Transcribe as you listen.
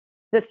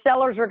the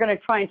sellers are going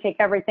to try and take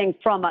everything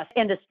from us.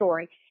 End of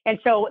story. And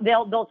so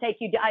they'll take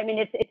you. I mean,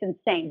 it's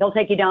insane. They'll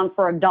take you down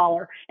for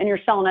 $1, and you're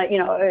selling a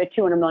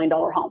 $200 million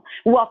home.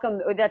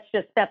 Welcome. That's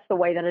the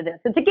way that it is.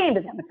 It's a game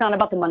to them. It's not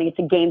about the money. It's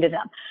a game to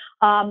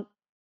them.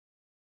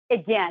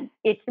 Again,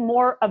 it's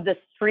more of the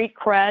street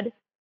cred,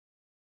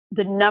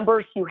 the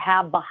numbers you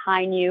have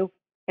behind you,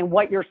 and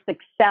what your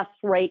success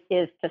rate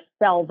is to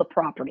sell the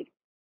property.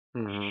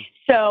 Mm-hmm.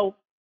 So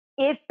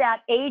if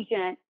that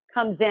agent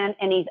comes in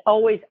and he's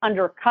always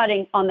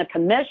undercutting on the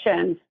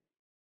commissions,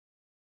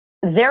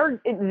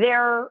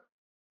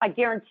 I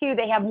guarantee you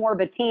they have more of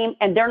a team,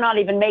 and they're not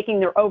even making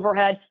their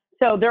overhead.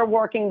 So they're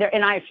working there.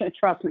 And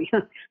trust me,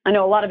 I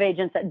know a lot of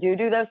agents that do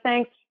those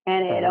things,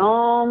 and it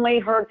only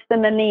hurts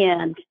them in the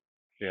end.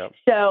 Yep.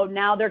 So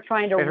now they're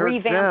trying to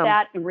revamp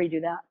that and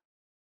redo that.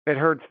 It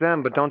hurts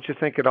them, but don't you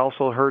think it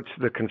also hurts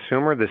the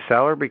consumer, the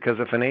seller? Because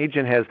if an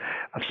agent has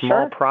a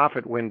small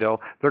profit window,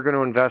 they're going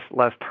to invest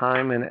less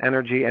time and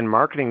energy and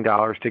marketing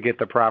dollars to get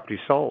the property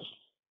sold.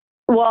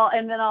 Well,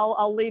 and then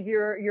I'll leave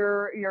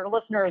your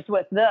listeners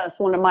with this.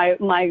 One of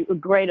my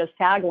greatest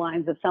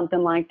taglines, if something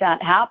like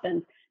that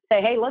happens,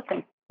 say, hey,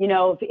 listen,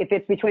 if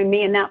it's between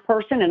me and that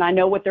person, and I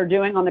know what they're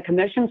doing on the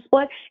commission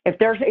split, if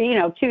there's,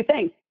 two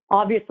things.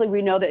 Obviously,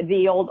 we know that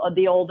the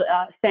old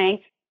saying,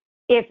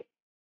 if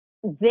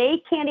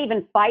they can't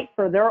even fight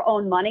for their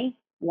own money,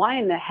 why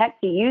in the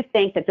heck do you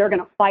think that they're going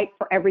to fight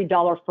for every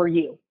dollar for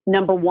you?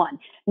 Number one.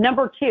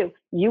 Number two,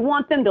 you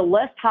want them to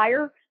list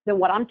higher than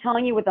what I'm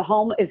telling you what the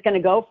home is going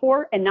to go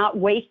for and not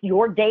waste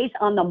your days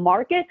on the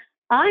market?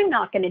 I'm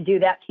not going to do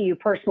that to you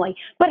personally.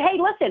 But hey,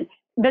 listen,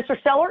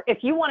 Mr. Seller, if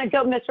you want to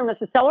go, Mr. and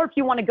Mrs. Seller, if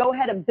you want to go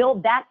ahead and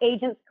build that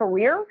agent's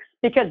career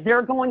because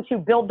they're going to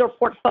build their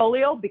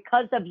portfolio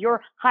because of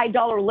your high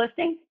dollar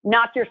listing,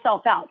 knock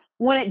yourself out.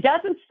 When it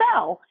doesn't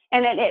sell,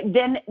 and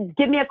then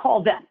give me a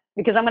call then,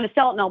 because I'm going to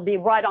sell it and I'll be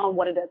right on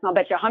what it is. And I'll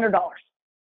bet you $100.